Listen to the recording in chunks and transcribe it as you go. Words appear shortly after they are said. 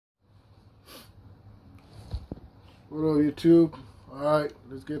What up, YouTube? Alright,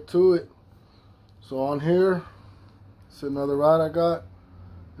 let's get to it. So on here, it's another rod I got.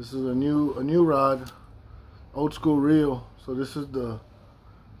 This is a new rod, old school reel. So this is the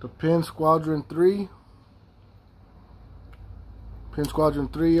Penn Squadron 3. Penn Squadron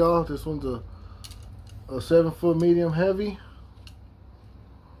 3, y'all. This one's a 7-foot medium heavy.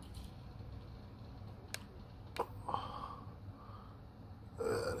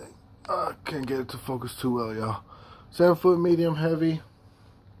 I can't get it to focus too well, y'all. 7-foot medium heavy.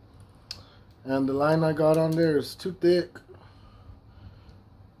 And the line I got on there is too thick.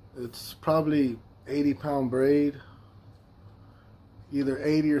 It's probably 80-pound braid. Either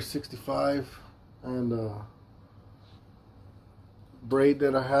 80 or 65. And braid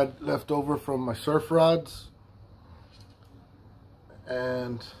that I had left over from my surf rods.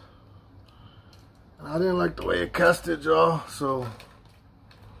 And I didn't like the way it casted, y'all. So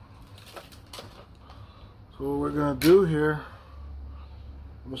what we're gonna do here,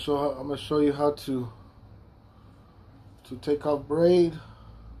 I'm gonna show you how to take off braid.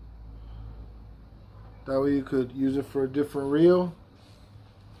 That way you could use it for a different reel.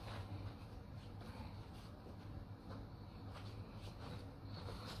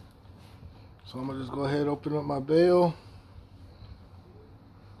 So I'm gonna just go ahead and open up my bail.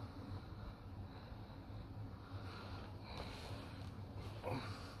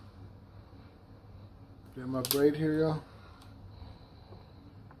 Get my braid here, y'all.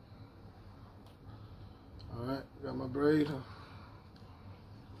 Alright, got my braid.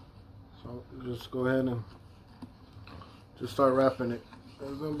 So just go ahead and just start wrapping it.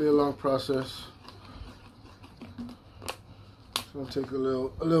 It's gonna be a long process. It's gonna take a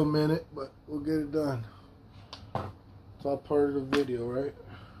little minute, but we'll get it done. It's all part of the video, right?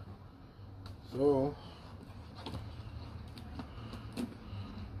 So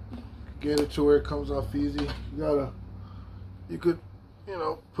get it to where it comes off easy. You could, you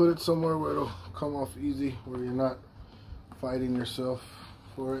know, put it somewhere where it'll come off easy, where you're not fighting yourself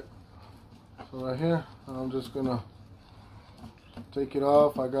for it. So right here, I'm just gonna take it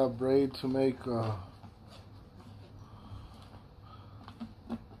off. I got braid to make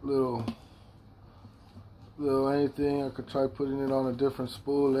little anything. I could try putting it on a different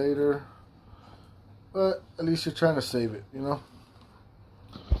spool later, but at least you're trying to save it, you know.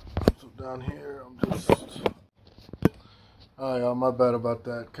 Down here, I'm just, oh yeah, my bad about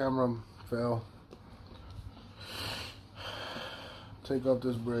that. Camera fell. Take off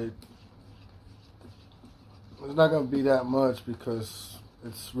this braid. It's not gonna be that much because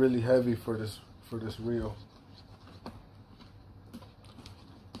it's really heavy for this reel.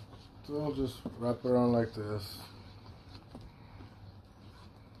 So I'll just wrap it around like this.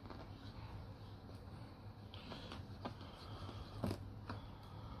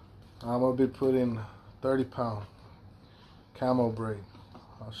 I'm gonna be putting 30-pound camo braid.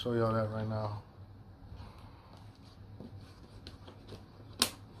 I'll show y'all that right now.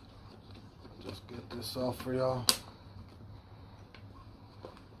 Just get this off for y'all.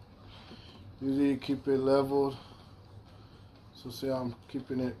 Usually you keep it leveled. So see how I'm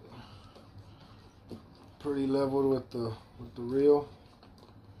keeping it pretty leveled with the reel.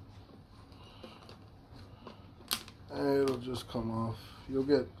 And it'll just come off. You'll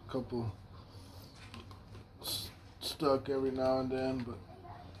get a couple stuck every now and then, but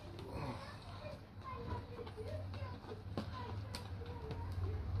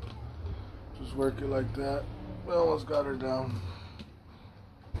just work it like that. We almost got her down.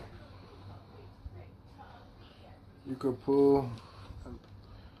 You could pull and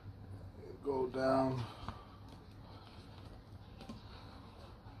go down.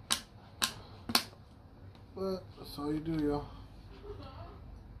 But that's all you do, y'all.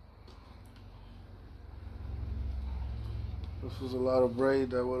 This was a lot of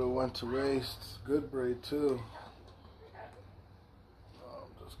braid that would have went to waste. Good braid too.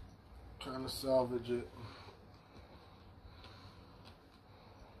 I'm just trying to salvage it.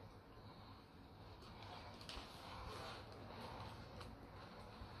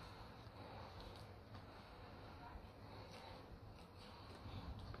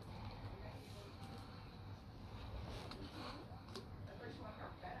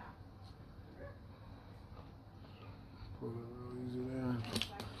 Pull it real easy there.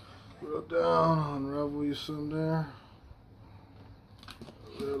 Put it down, unravel you some there.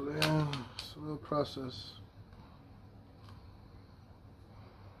 A little in. It's a little process.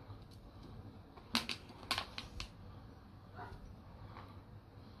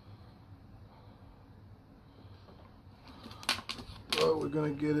 But we're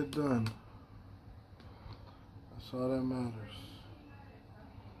gonna get it done. That's all that matters.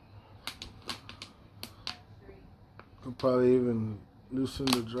 Could probably even loosen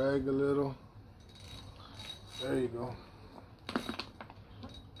the drag a little. There you go.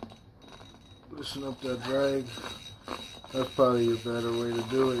 Loosen up that drag. That's probably a better way to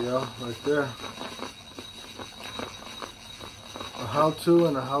do it, y'all. Right there. A how-to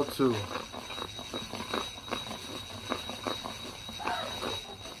and a how-to.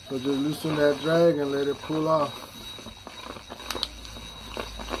 So just loosen that drag and let it pull off.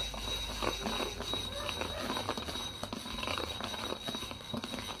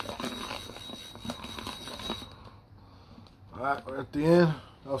 Alright, we're at the end.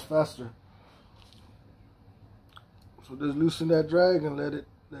 That was faster. So just loosen that drag and let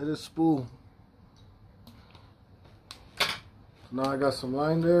it spool. So now I got some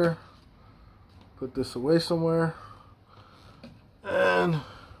line there. Put this away somewhere. And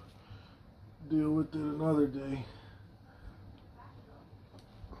deal with it another day.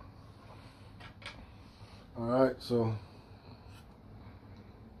 Alright, so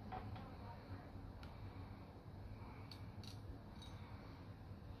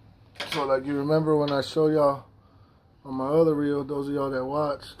like you remember when I showed y'all on my other reel, those of y'all that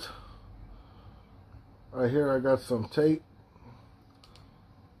watched, right here I got some tape.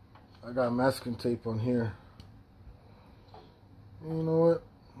 I got masking tape on here. And you know what?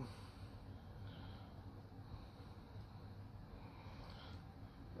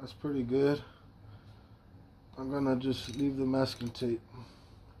 That's pretty good. I'm gonna just leave the masking tape.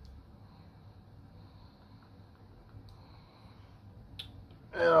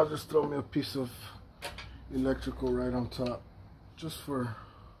 And I'll just throw me a piece of electrical right on top, just for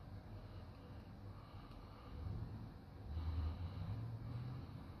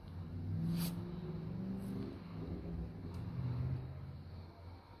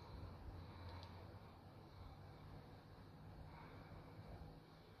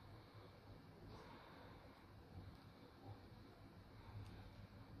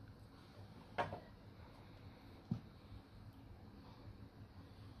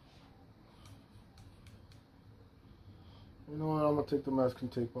you know what, I'm gonna take the masking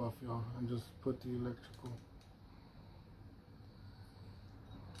tape off, y'all, and just put the electrical.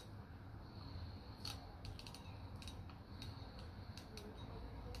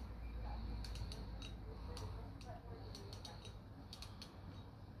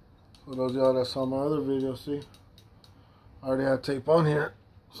 For those of y'all that saw my other video, see, I already had tape on here,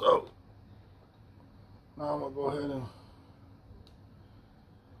 so now I'm gonna go ahead and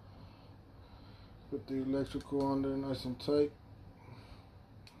put the electrical on there nice and tight.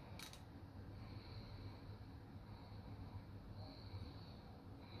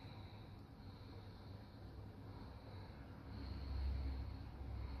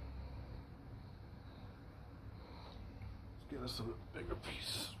 Let's get us a bigger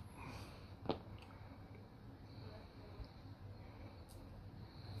piece.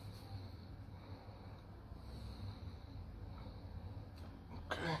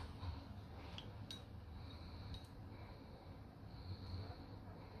 Okay.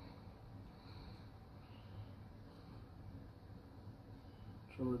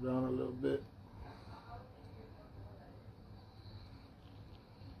 Trim it down a little bit.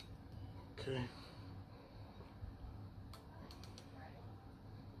 Okay.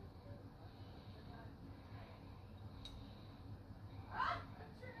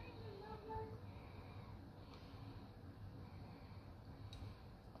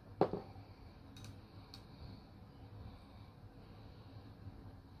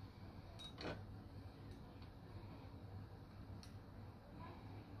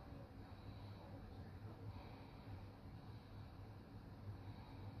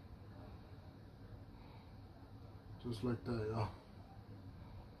 Just like that, y'all.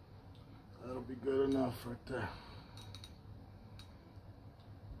 That'll be good enough right there.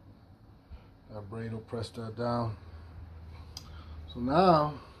 That braid will press that down. So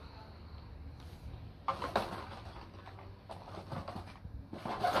now,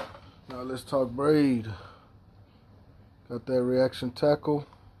 let's talk braid. Got that reaction tackle.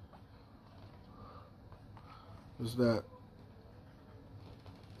 What's that?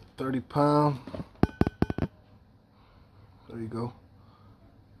 30-pound. There you go.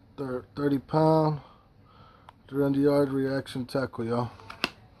 30-pound 300-yard reaction tackle, y'all.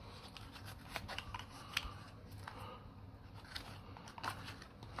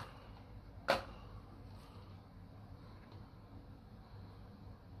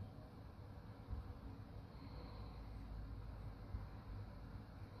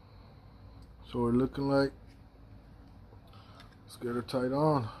 So we're looking like, let's get her tight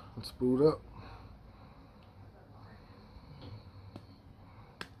on. Let's boot up.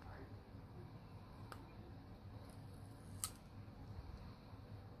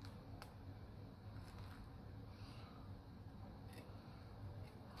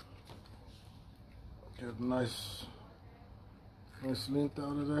 nice length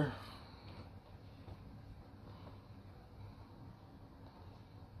out of there.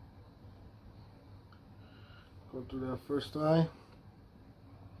 Go through that first eye.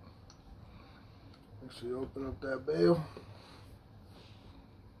 Make sure you open up that bail.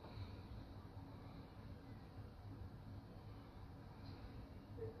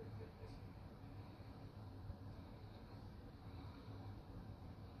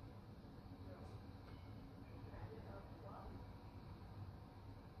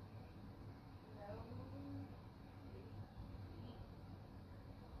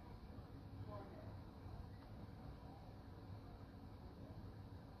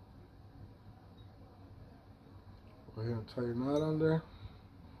 Go ahead and tie your knot on there.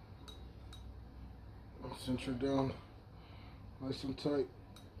 Cinch her down nice and tight.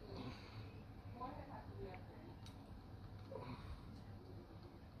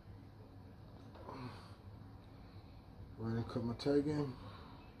 Go ahead and cut my tag in.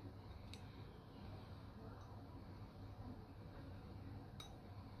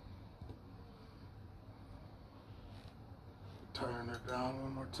 Tying her down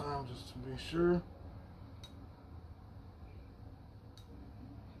one more time just to be sure.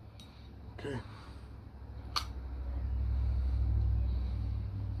 Okay.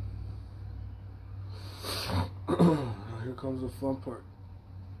 Now here comes the fun part.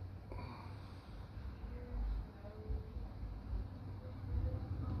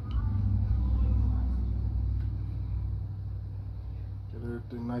 Get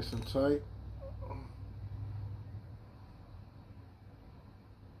everything nice and tight.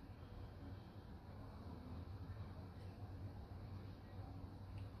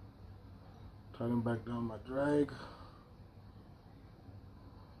 Tighten back down my drag.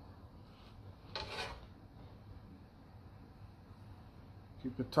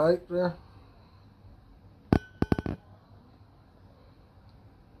 Keep it tight there.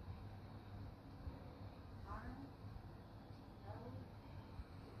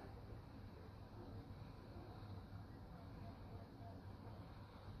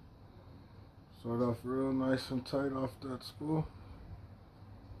 Start off real nice and tight off that spool.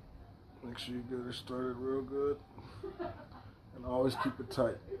 Make sure you get her started real good. And always keep it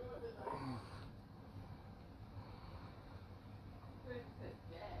tight.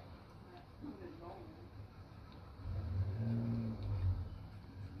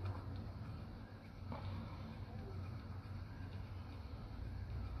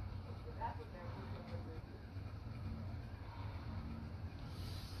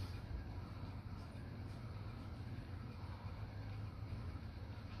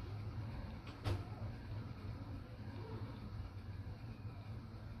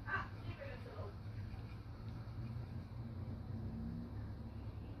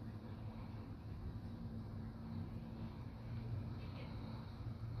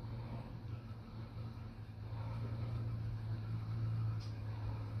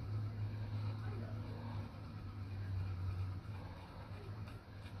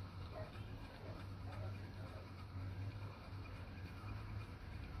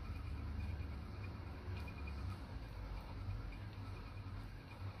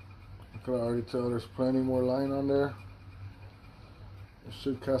 I can already tell there's plenty more line on there. It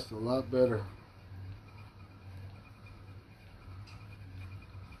should cast a lot better.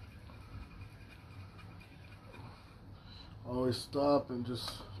 Always stop and just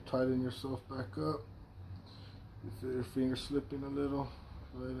tighten yourself back up. You feel your finger slipping a little,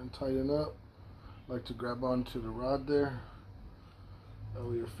 go ahead and tighten up. Like to grab onto the rod there. That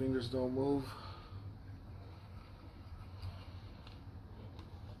way your fingers don't move.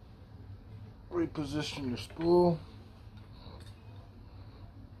 Reposition your spool.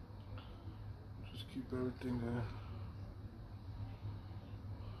 Just keep everything there.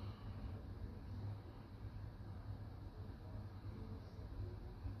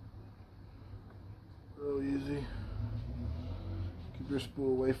 Real easy. Keep your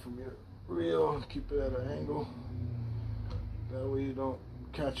spool away from your reel and keep it at an angle. That way you don't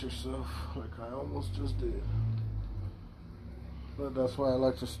catch yourself like I almost just did. But that's why I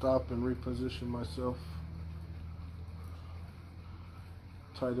like to stop and reposition myself.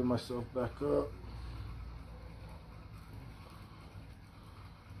 Tighten myself back up.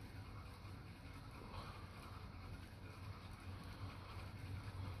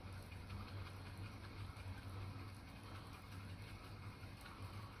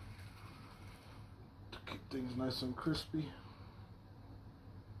 To keep things nice and crispy.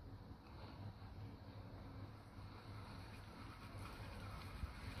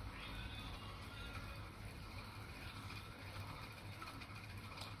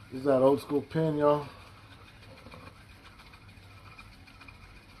 This is that old school Penn, y'all.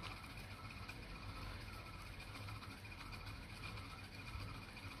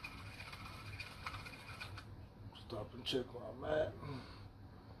 check where I'm at.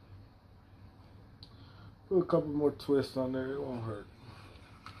 Put a couple more twists on there, it won't hurt.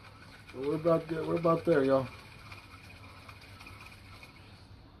 But we're about there, y'all.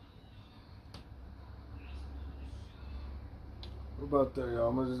 We're about there, y'all.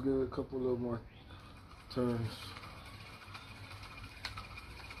 I'm gonna just give it a couple little more turns.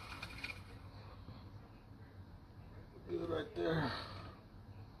 Good right there.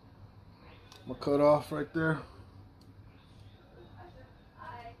 I'm gonna cut off right there.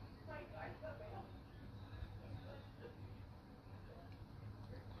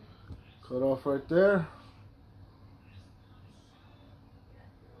 Cut off right there.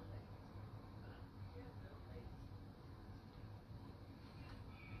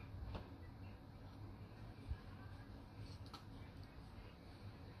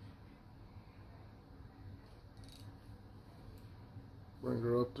 Bring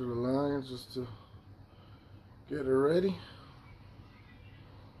her up through the lines just to get her ready.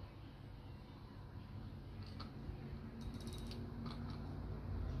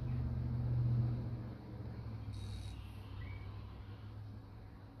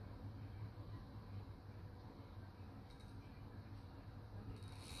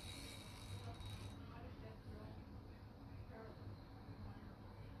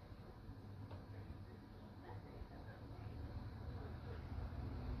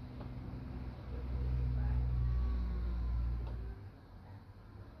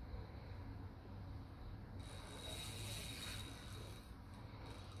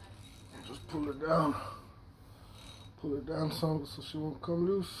 Just pull her down. Pull her down some so she won't come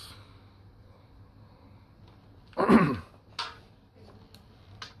loose. There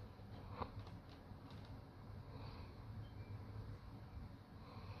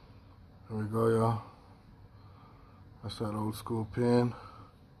we go, y'all. That's that old school Penn.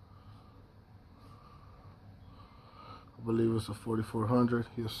 I believe it's a 4400.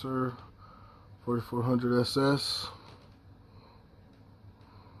 Yes, sir. 4400 SS.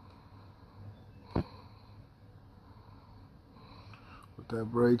 With that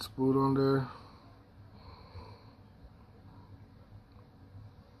braid spool on there.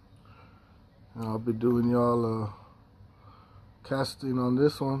 And I'll be doing y'all a casting on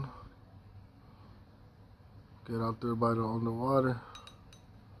this one. Get out there by on the water.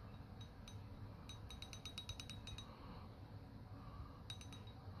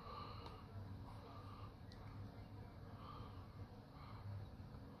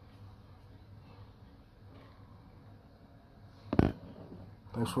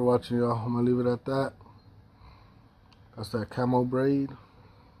 Thanks for watching, y'all. I'm gonna leave it at that. That's that camo braid.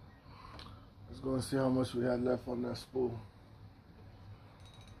 Let's go and see how much we had left on that spool.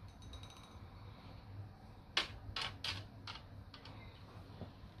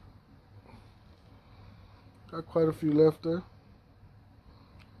 Got quite a few left there.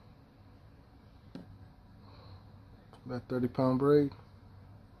 That 30-pound braid.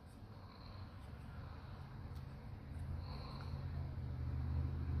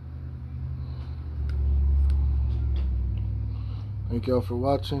 Thank y'all for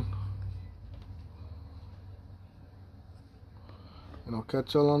watching. And I'll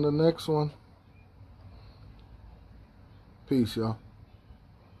catch y'all on the next one. Peace, y'all.